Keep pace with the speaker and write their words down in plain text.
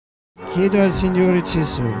Chiedo al Signore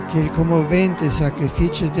Gesù che il commovente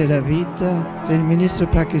sacrificio della vita del ministro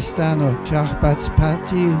pakistano Shahbaz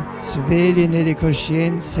Bhatti svegli nelle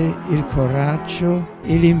coscienze il coraggio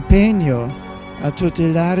e l'impegno a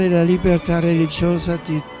tutelare la libertà religiosa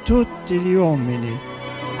di tutti gli uomini.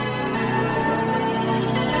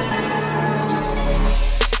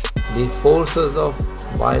 The forces of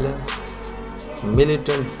violence,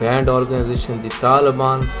 militant band organization, the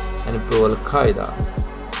Taliban and pro-Al-Qaeda,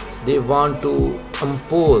 they want to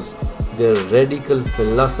impose their radical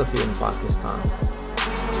philosophy in Pakistan.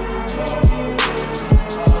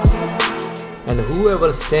 And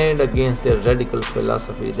whoever stand against their radical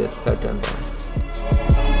philosophy, they threaten them.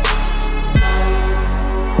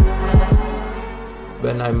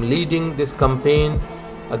 When I'm leading this campaign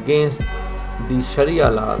against the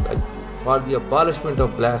Sharia laws, for the abolishment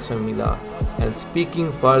of blasphemy law, and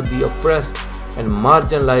speaking for the oppressed and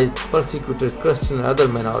marginalized, persecuted Christian and other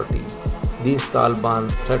minorities, these Taliban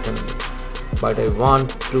threaten me. But I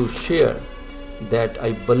want to share that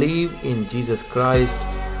I believe in Jesus Christ,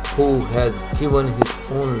 who has given his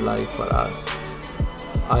own life for us.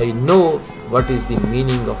 I know what is the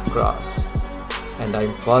meaning of cross, and I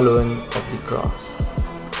am following of the cross,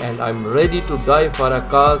 and I am ready to die for a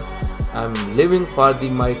cause. I am living for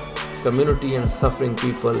my community and suffering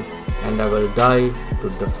people, and I will die to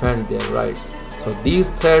defend their rights. So these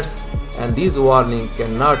threats and these warnings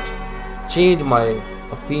cannot change my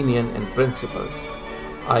opinion and principles.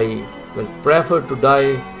 I will prefer to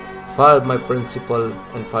die for my principle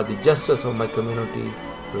and for the justice of my community,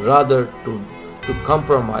 rather to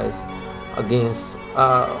compromise against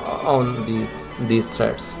on these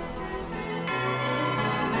threats.